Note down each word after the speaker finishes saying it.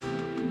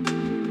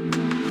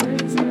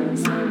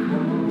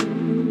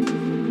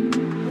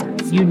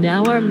You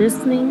now are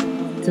listening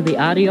to the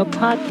audio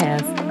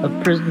podcast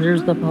of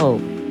Prisoners of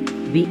Hope,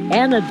 the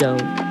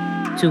antidote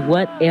to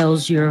what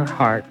ails your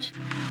heart.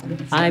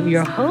 I'm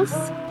your host,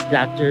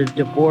 Dr.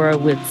 Deborah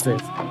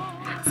Whitson.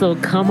 So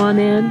come on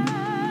in,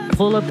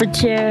 pull up a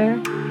chair,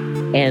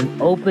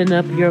 and open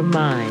up your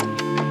mind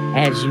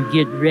as you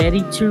get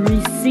ready to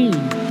receive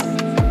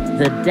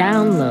the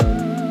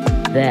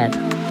download that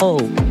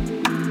hope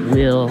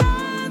will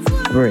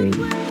bring.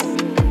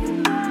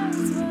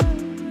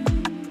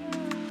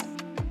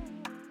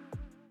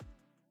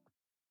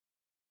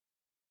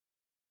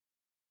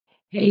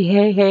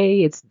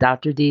 Hey, it's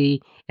Dr.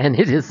 D, and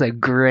it is a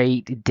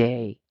great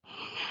day.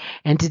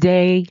 And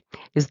today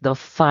is the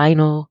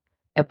final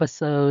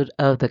episode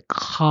of the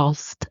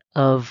cost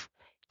of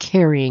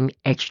carrying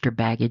extra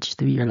baggage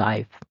through your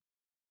life.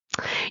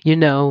 You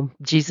know,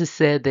 Jesus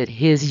said that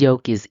his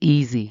yoke is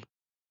easy.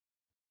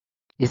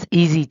 It's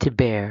easy to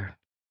bear.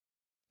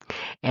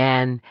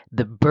 And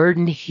the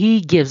burden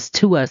he gives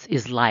to us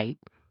is light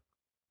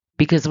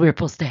because we're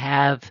supposed to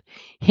have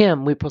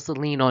him. We're supposed to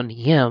lean on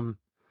him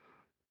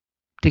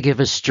to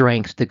give us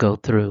strength to go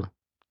through.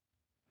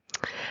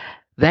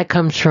 That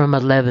comes from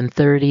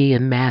 11:30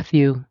 in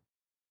Matthew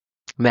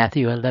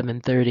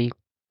 11:30.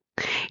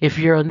 If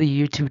you're on the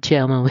YouTube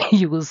channel,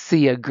 you will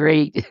see a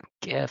great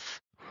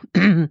gif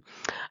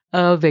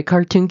of a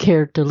cartoon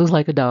character, looks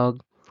like a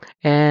dog,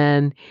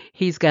 and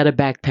he's got a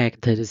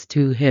backpack that is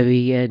too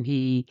heavy and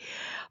he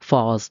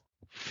falls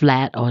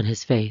flat on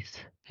his face.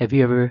 Have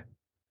you ever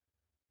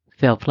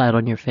fell flat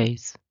on your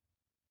face?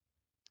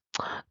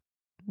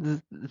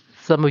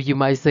 Some of you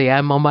might say,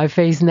 I'm on my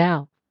face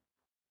now.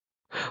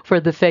 For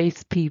the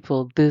faith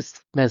people, this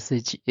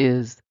message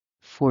is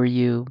for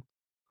you.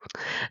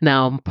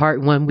 Now, in part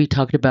one, we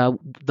talked about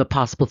the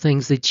possible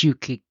things that you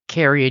could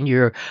carry in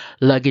your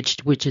luggage,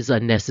 which is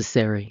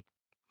unnecessary.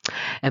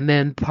 And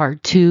then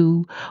part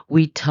two,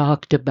 we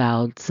talked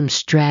about some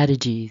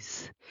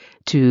strategies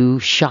to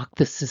shock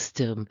the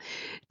system,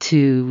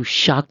 to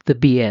shock the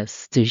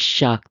BS, to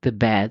shock the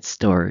bad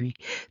story,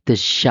 to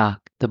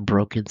shock the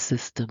broken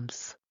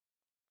systems.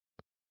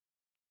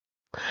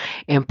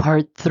 In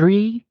part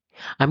three,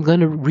 I'm going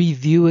to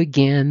review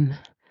again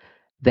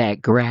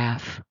that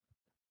graph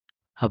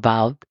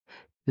about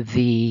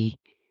the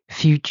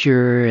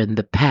future and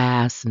the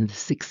past and the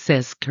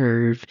success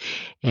curve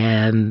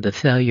and the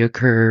failure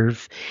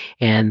curve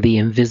and the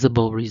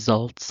invisible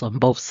results on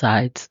both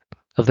sides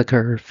of the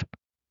curve.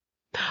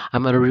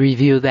 I'm going to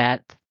review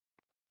that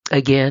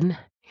again,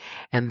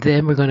 and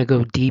then we're going to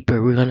go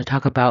deeper. We're going to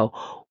talk about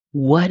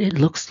what it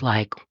looks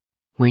like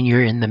when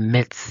you're in the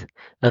midst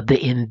of the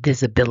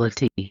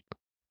invisibility.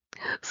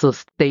 So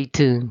stay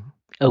tuned.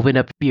 Open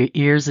up your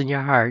ears and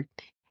your heart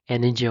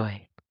and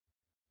enjoy.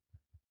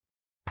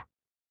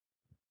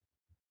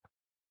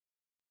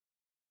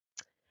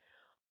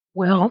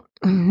 Well,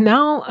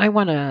 now I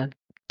want to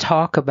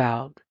talk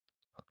about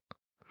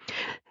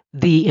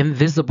the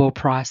invisible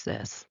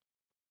process.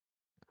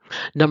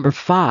 Number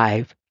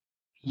 5,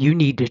 you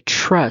need to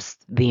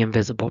trust the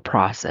invisible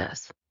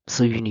process.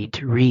 So you need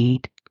to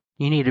read,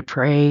 you need to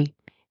pray,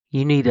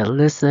 you need to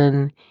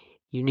listen,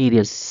 you need to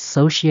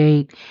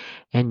associate,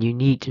 and you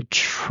need to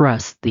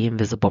trust the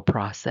invisible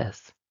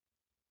process.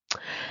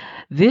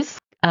 This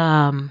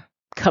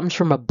comes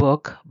from a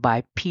book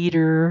by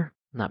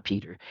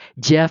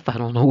Jeff. I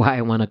don't know why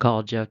I want to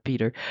call Jeff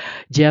Peter.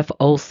 Jeff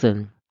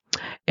Olson.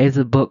 Is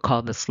a book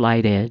called The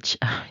Slight Edge.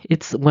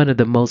 It's one of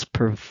the most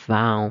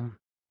profound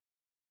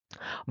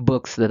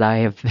books that I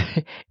have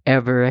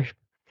ever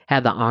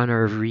had the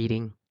honor of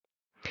reading.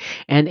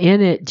 And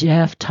in it,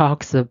 Jeff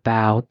talks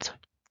about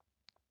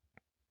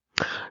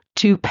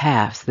 2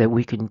 paths that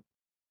we can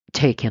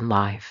take in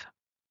life.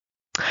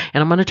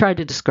 And I'm going to try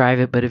to describe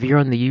it, but if you're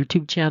on the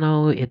YouTube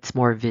channel, it's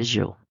more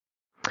visual.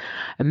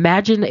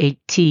 Imagine a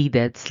T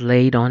that's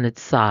laid on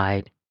its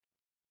side,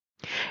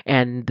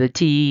 and the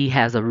T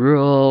has a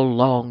real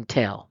long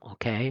tail,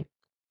 okay?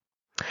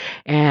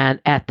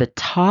 And at the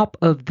top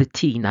of the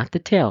T, not the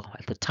tail,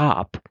 at the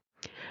top,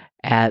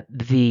 at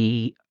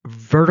the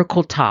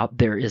vertical top,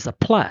 there is a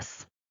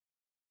plus.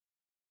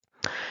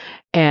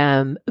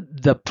 And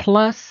the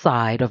plus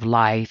side of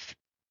life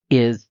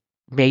is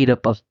made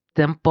up of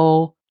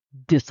simple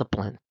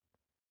discipline.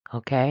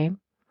 Okay?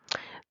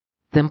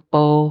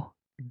 Simple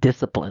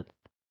discipline.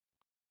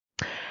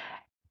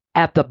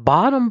 At the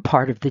bottom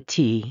part of the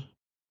T,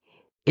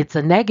 it's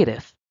a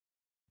negative.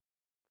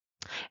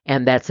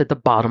 And that's at the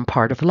bottom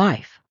part of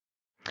life.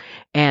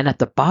 And at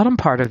the bottom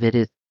part of it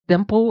is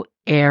simple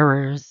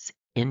errors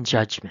in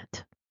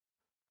judgment.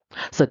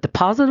 So at the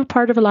positive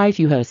part of life,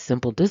 you have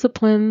simple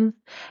disciplines.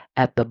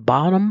 At the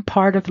bottom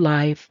part of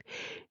life,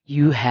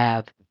 you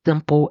have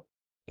simple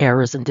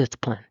errors in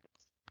discipline.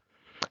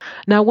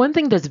 Now, one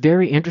thing that's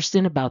very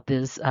interesting about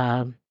this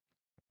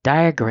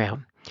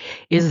diagram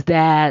is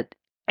that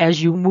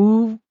as you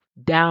move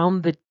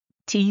down the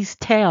T's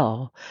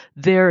tail,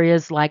 there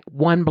is like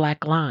one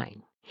black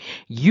line.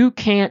 You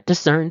can't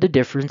discern the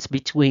difference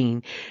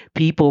between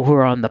people who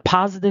are on the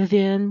positive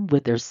end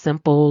with their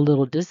simple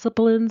little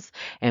disciplines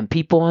and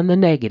people on the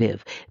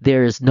negative.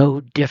 There is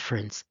no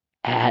difference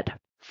at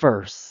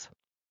first.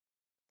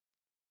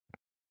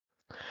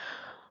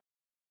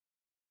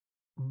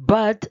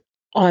 But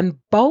on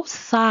both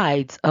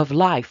sides of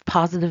life,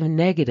 positive and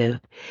negative,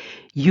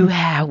 you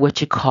have what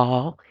you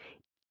call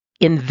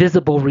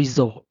invisible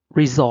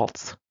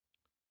results.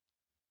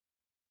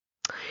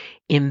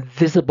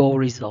 Invisible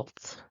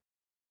results.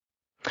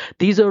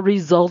 These are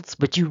results,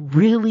 but you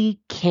really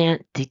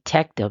can't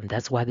detect them.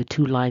 That's why the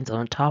two lines are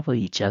on top of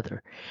each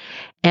other.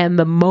 And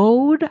the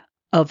mode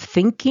of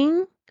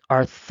thinking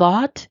or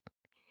thought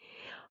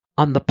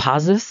on the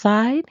positive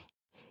side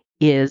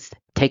is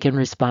taking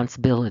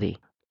responsibility.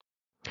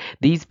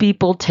 These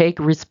people take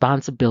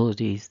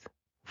responsibilities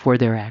for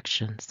their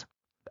actions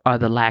or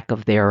the lack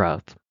of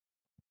thereof.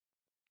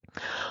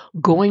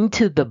 Going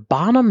to the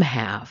bottom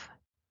half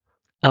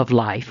of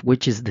life,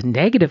 which is the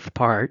negative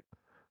part,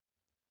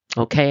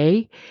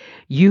 okay,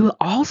 you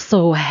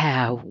also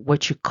have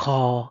what you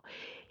call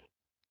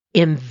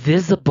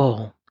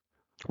invisible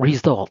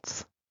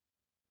results.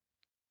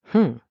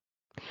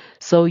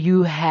 So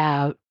you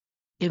have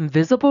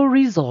invisible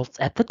results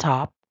at the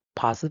top,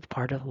 positive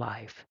part of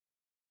life.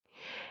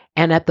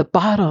 And at the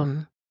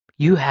bottom,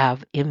 you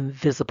have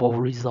invisible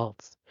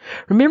results.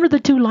 Remember, the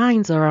two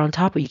lines are on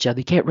top of each other.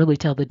 You can't really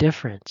tell the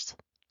difference.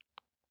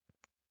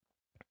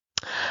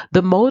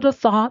 The mode of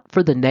thought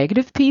for the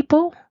negative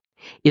people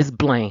is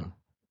blame.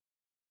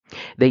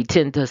 They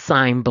tend to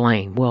assign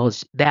blame. Well,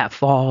 it's that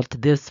fault,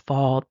 this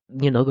fault,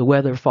 the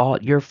weather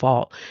fault, your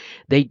fault.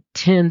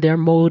 Their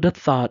mode of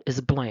thought is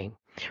blame.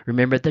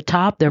 Remember at the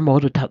top, their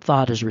mode of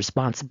thought is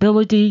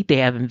responsibility. They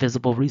have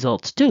invisible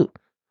results too.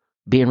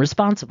 Being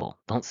responsible.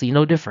 Don't see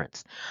no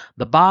difference.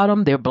 The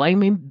bottom, they're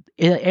blaming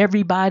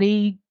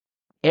everybody,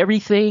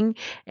 everything,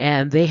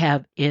 and they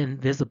have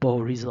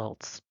invisible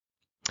results.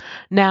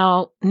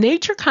 Now,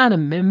 nature kind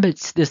of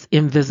mimics this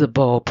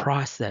invisible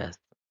process.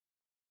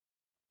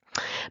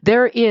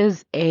 There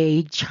is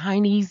a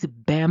Chinese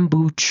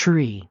bamboo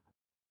tree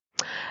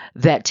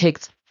that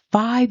takes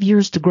 5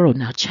 years to grow.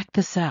 Now, check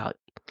this out.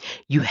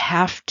 You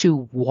have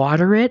to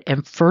water it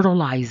and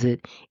fertilize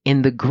it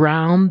in the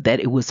ground that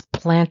it was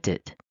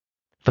planted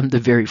from the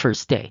very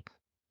first day.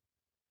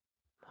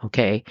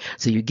 Okay,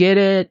 so you get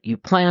it, you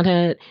plant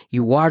it,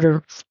 you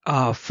water,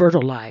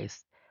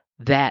 fertilize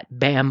that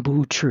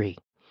bamboo tree,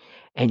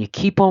 and you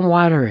keep on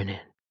watering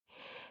it,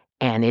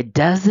 and it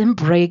doesn't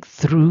break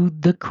through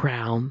the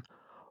ground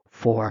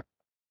for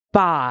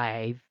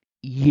 5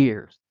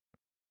 years.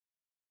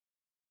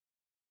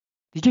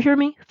 Did you hear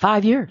me?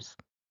 5 years.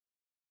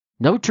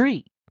 No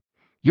tree.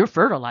 You're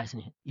fertilizing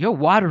it. You're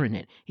watering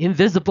it.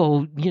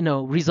 Invisible,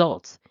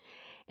 results.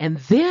 And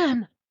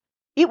then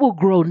it will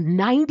grow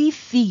 90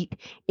 feet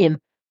in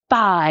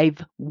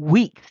 5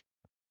 weeks.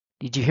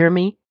 Did you hear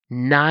me?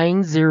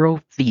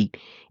 90 feet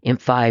in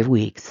 5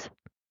 weeks.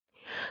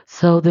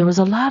 So there was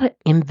a lot of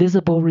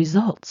invisible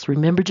results.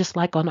 Remember, just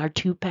like on our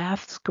two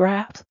paths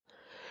graphs,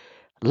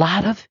 a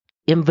lot of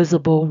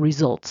invisible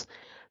results.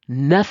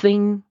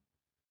 Nothing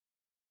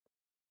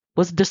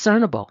was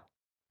discernible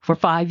for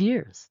 5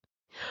 years.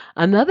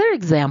 Another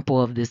example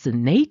of this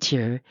in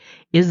nature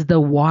is the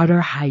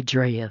water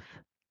hydrangeas.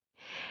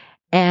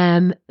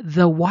 And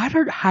the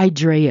water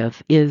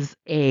hydrangeas is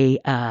a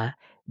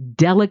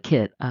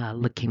delicate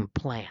looking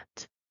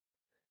plant.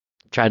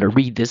 I'm trying to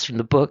read this from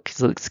the book,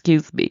 so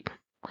excuse me.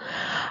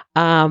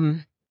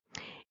 Um,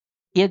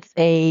 it's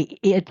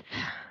it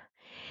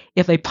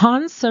If a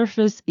pond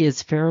surface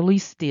is fairly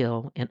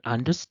still and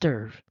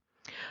undisturbed,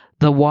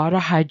 the water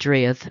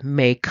hydrangeas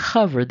may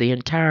cover the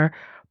entire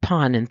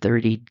pond in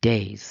 30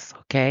 days.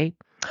 Okay.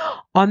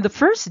 On the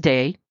first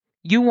day,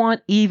 you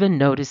won't even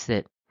notice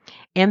it.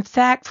 In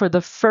fact, for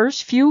the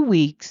first few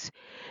weeks,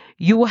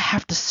 you will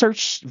have to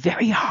search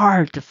very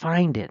hard to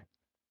find it.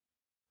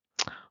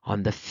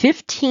 On the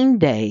 15th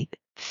day,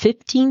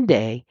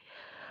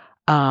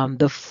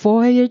 the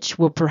foliage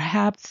will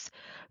perhaps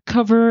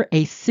cover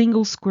a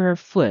single square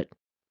foot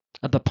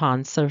of the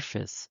pond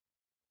surface.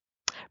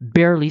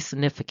 Barely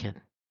significant.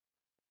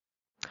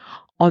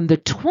 On the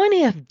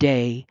 20th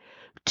day,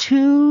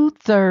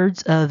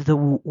 2/3 of the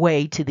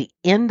way to the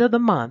end of the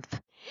month,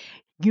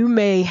 you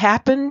may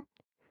happen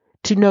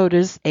to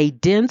notice a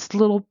dense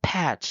little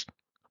patch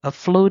of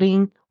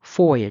floating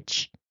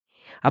foliage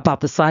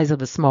about the size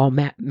of a small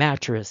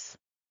mattress.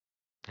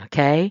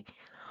 Okay?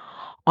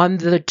 On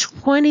the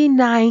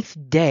 29th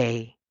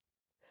day,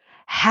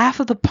 half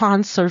of the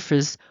pond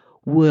surface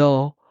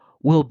will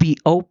be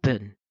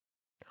open.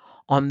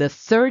 On the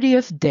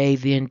 30th day,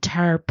 the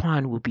entire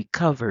pond will be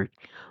covered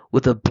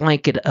with a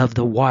blanket of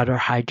the water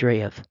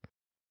hydrangeas.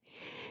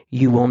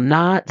 You will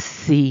not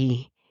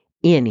see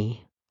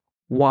any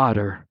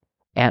water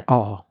at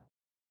all.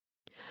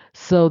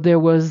 So there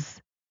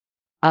was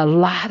a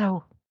lot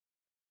of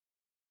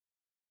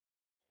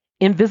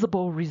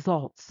invisible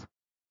results.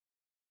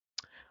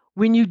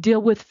 When you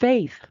deal with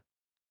faith,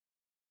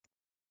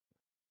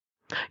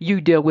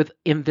 You deal with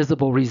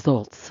invisible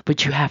results,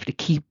 but you have to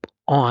keep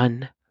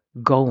on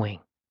going.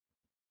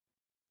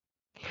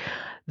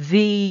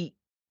 The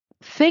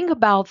thing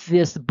about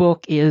this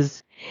book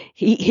is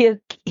his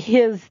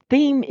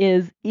theme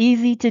is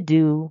easy to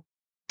do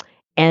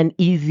and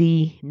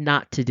easy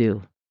not to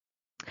do.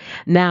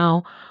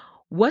 Now,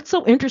 what's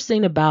so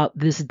interesting about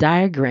this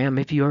diagram,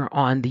 if you're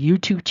on the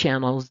YouTube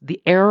channels,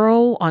 the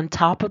arrow on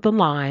top of the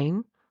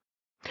line,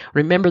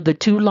 remember the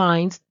two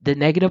lines, the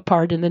negative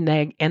part and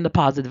the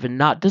positive are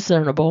not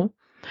discernible.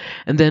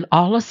 And then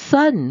all of a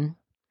sudden,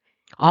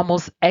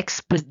 almost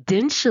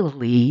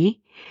exponentially,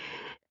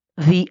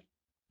 the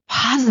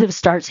positive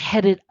starts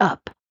headed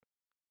up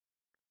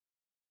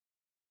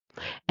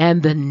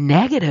and the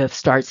negative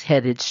starts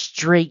headed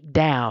straight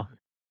down.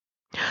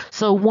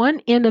 So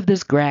one end of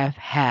this graph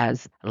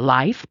has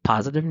life,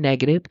 positive,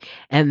 negative,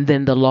 and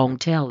then the long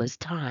tail is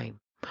time.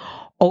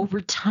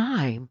 Over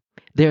time,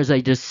 there's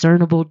a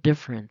discernible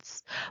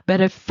difference.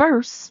 But at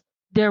first,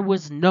 there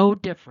was no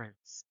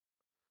difference.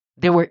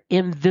 There were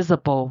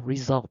invisible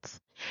results.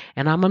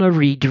 And I'm going to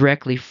read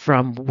directly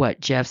from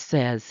what Jeff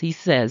says. He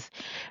says,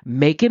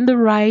 making the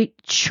right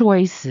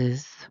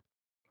choices,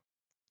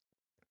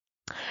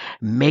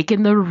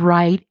 making the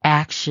right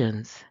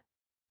actions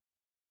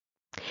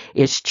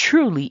is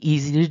truly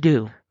easy to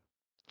do.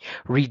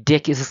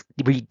 Ridiculously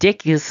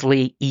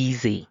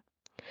easy.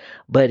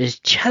 But it's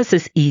just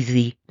as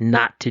easy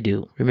not to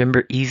do.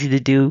 Remember, easy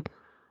to do,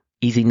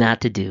 easy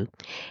not to do.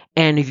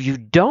 And if you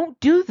don't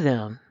do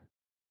them,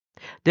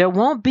 there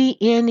won't be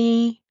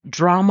any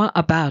drama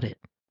about it.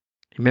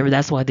 Remember,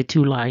 that's why the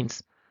two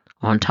lines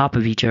on top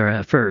of each other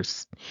at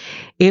first.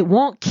 It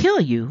won't kill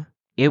you.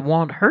 It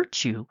won't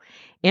hurt you.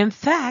 In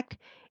fact,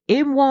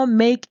 it won't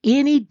make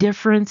any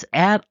difference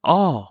at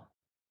all.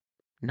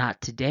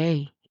 Not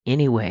today,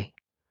 anyway.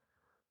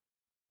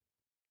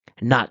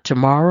 Not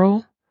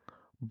tomorrow,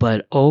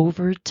 but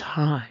over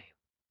time.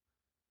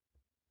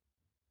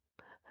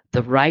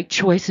 The right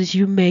choices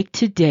you make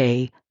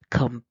today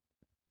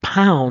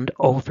compound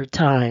over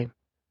time.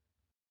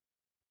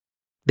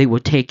 They will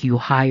take you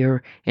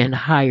higher and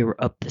higher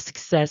up the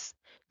success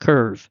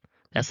curve.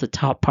 That's the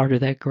top part of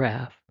that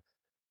graph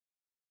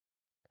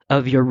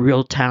of your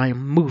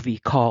real-time movie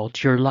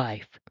called your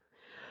life.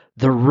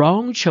 The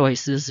wrong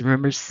choices,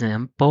 remember,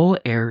 simple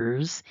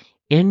errors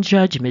in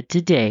judgment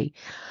today,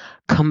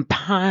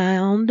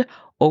 compound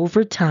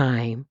over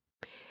time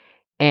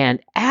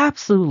and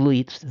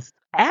absolutely,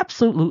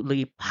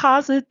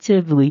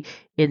 positively,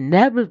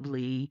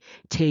 inevitably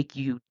take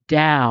you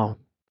down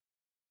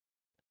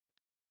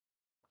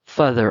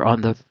further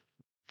on the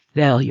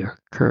failure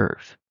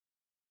curve.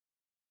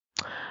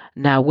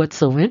 Now, what's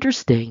so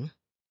interesting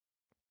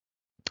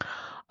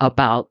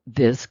about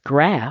this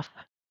graph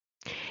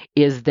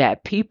is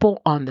that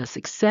people on the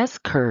success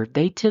curve,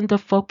 they tend to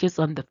focus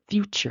on the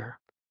future.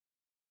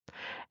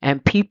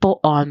 And people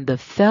on the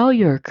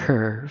failure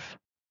curve,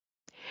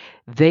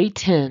 they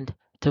tend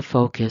to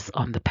focus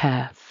on the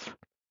past.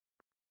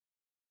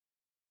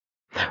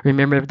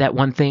 Remember that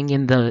one thing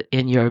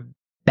in your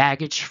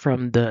baggage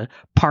from the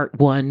part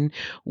 1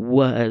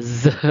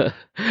 was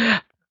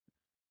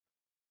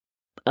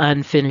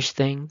unfinished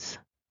things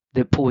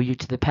that pull you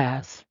to the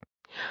past.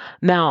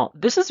 Now,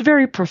 this is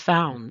very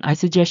profound. I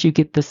suggest you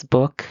get this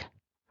book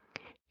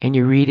and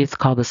you read it. It's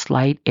called The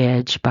Slight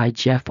Edge by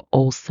Jeff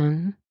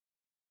Olson.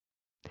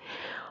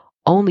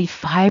 Only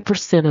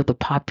 5% of the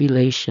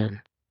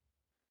population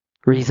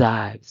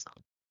resides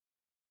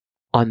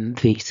on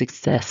the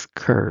success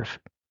curve.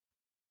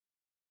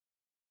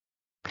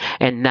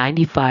 And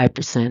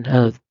 95%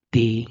 of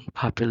the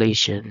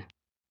population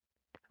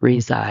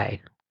reside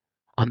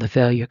on the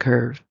failure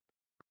curve.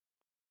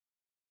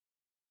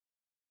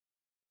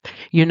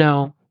 You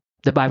know,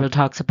 the Bible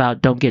talks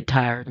about don't get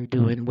tired of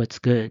doing what's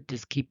good.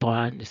 Just keep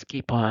on, just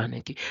keep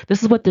on.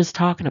 This is what this is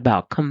talking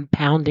about,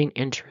 compounding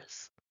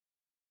interest.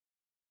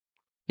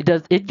 It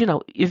does it,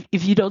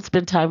 if you don't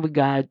spend time with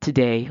God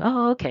today,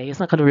 oh, okay, it's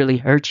not going to really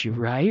hurt you,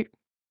 right?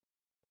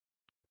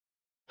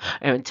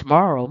 And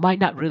tomorrow might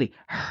not really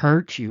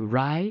hurt you,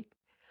 right?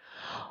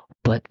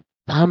 But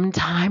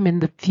sometime in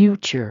the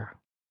future,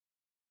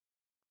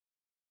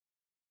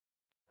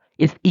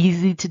 it's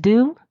easy to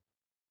do.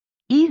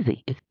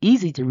 Easy. It's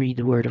easy to read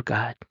the Word of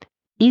God.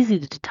 Easy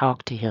to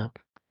talk to Him.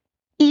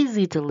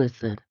 Easy to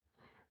listen.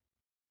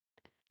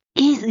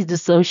 Easy to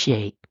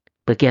associate.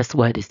 But guess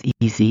what? It's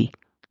easy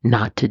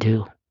not to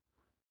do.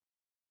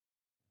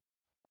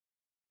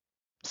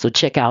 So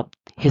check out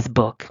his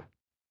book.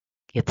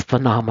 It's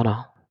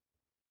phenomenal.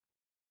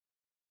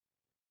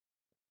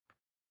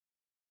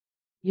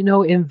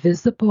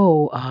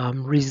 Invisible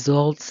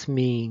results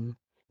mean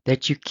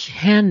that you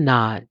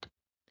cannot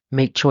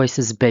make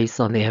choices based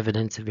on the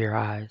evidence of your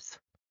eyes.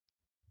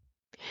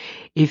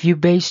 If you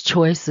base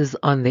choices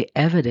on the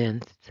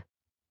evidence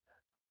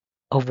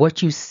of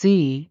what you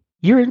see,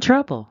 you're in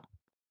trouble.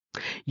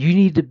 You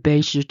need to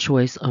base your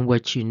choice on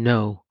what you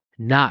know,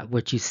 not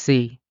what you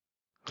see.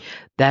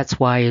 That's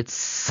why it's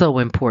so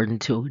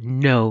important to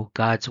know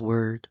God's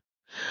word.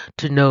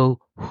 to know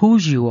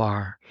whose you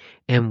are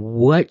and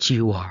what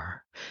you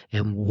are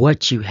and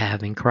what you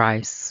have in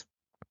Christ.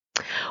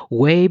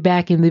 Way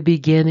back in the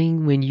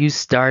beginning when you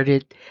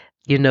started,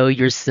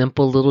 your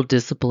simple little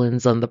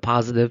disciplines on the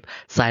positive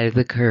side of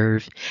the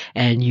curve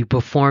and you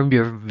performed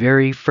your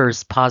very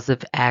first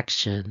positive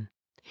action,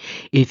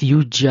 if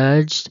you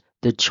judged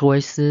the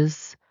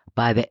choices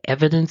by the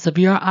evidence of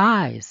your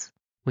eyes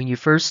when you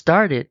first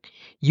started,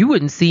 you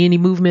wouldn't see any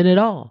movement at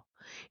all.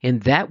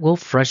 And that will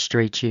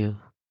frustrate you.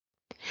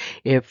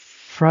 It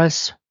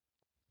frustrates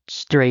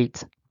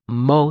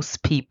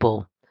most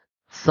people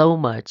so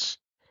much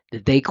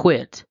that they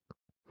quit.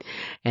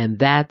 And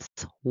that's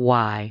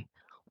why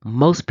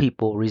most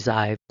people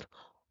reside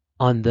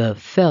on the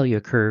failure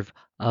curve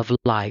of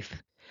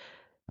life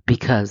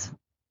because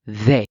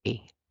they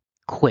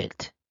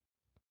quit.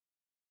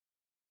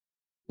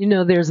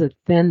 There's a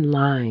thin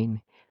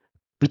line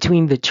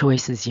between the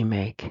choices you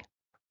make.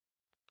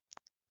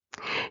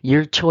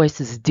 Your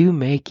choices do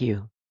make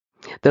you.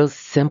 Those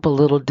simple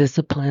little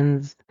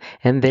disciplines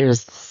and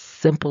there's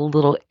simple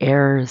little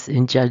errors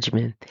in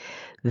judgment,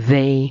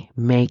 they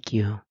make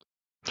you.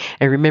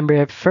 And remember,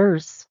 at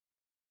first,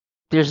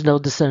 there's no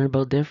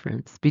discernible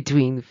difference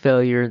between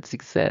failure and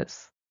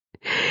success.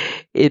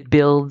 It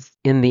builds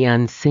in the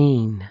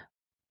unseen,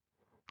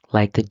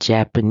 like the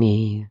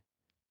Japanese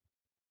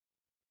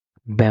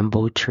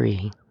bamboo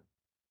tree.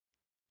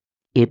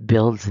 It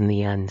builds in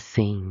the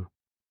unseen.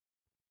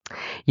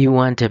 You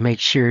want to make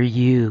sure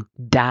you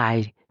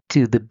die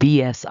to the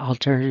BS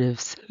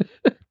alternatives,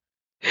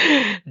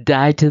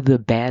 die to the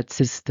bad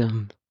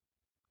system,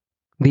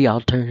 the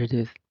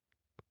alternative,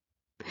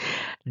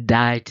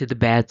 die to the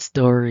bad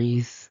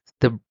stories,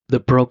 the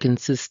broken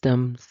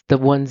systems, the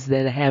ones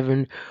that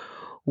haven't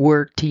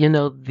worked.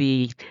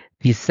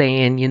 The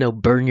saying,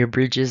 burn your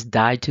bridges,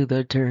 die to the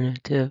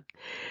alternative.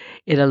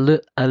 It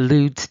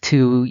alludes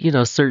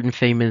to, certain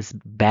famous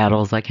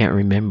battles. I can't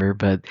remember,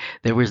 but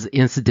there was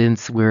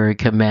incidents where a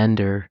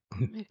commander,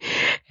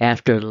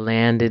 after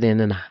landing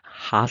in a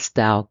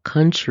hostile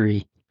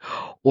country,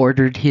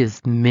 ordered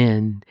his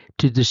men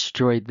to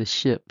destroy the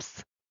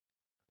ships.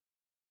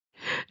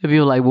 And people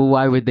were like, well,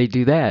 why would they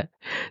do that?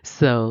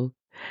 So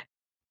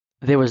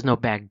there was no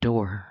back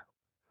door.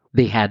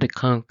 They had to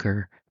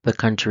conquer the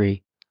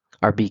country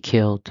or be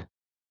killed.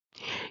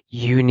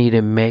 You need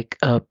to make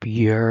up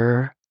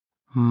your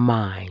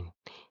mind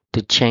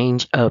to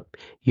change up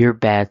your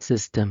bad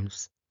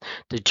systems,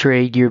 to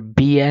trade your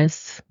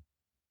BS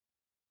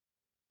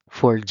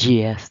for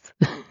GS.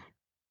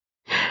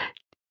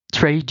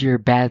 Trade your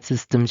bad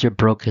systems, your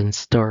broken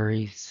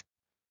stories,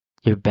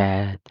 your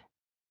bad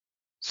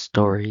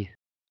stories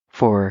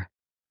for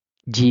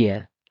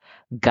GS,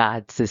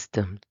 God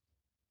system.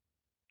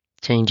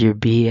 Change your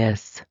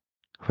BS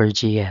for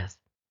GS.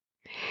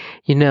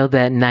 You know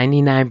that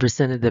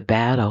 99% of the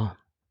battle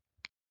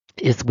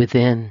is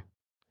within.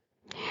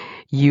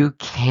 You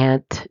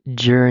can't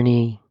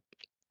journey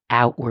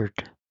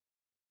outward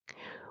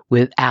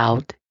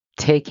without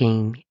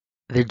taking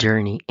the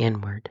journey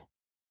inward.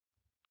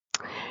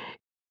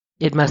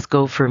 It must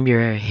go from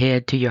your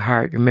head to your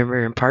heart.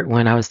 Remember in part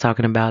 1, I was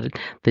talking about it,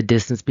 the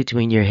distance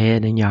between your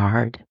head and your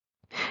heart.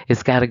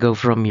 It's got to go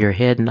from your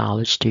head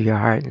knowledge to your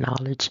heart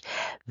knowledge.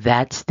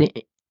 That's the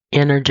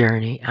inner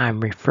journey I'm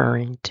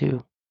referring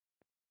to.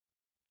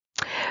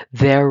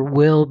 There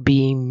will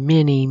be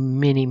many,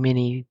 many,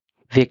 many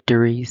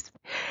victories,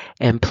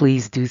 and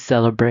please do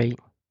celebrate.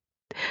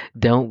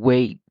 Don't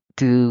wait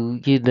to,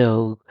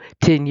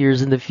 10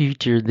 years in the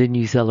future, then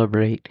you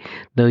celebrate.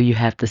 No, you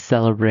have to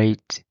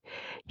celebrate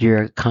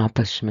your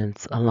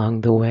accomplishments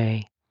along the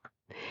way.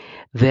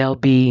 There'll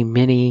be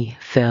many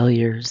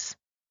failures.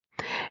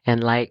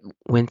 And like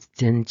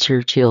Winston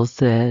Churchill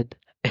said,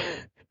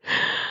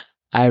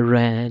 I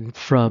ran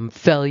from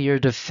failure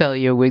to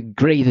failure with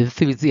great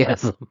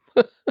enthusiasm.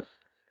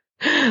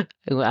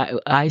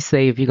 I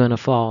say if you're going to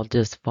fall,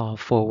 just fall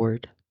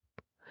forward.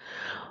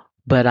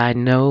 But I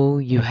know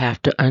you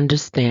have to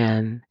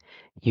understand,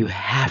 you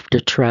have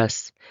to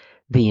trust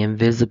the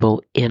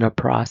invisible inner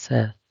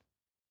process.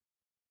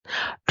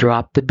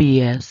 Drop the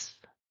BS.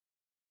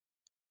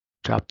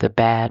 Drop the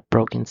bad,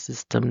 broken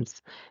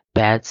systems,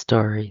 bad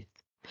stories,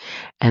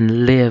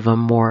 and live a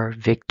more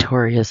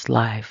victorious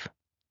life.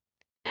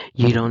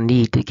 You don't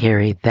need to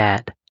carry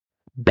that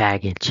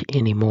baggage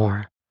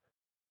anymore.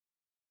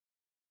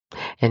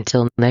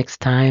 Until next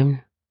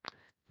time,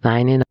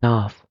 signing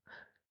off,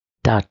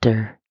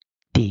 Dr.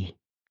 D.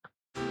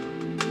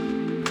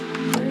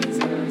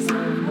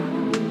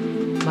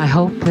 My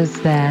hope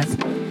is that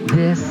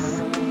this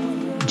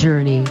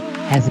journey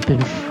has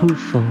been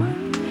fruitful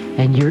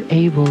and you're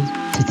able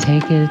to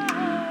take it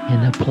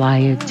and apply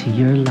it to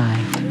your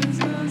life.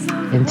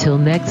 Until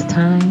next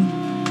time,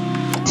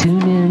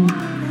 tune in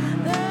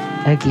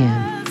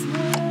again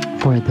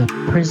for the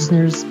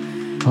Prisoners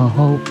of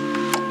Hope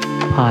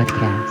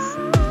podcast.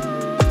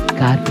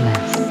 God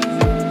bless.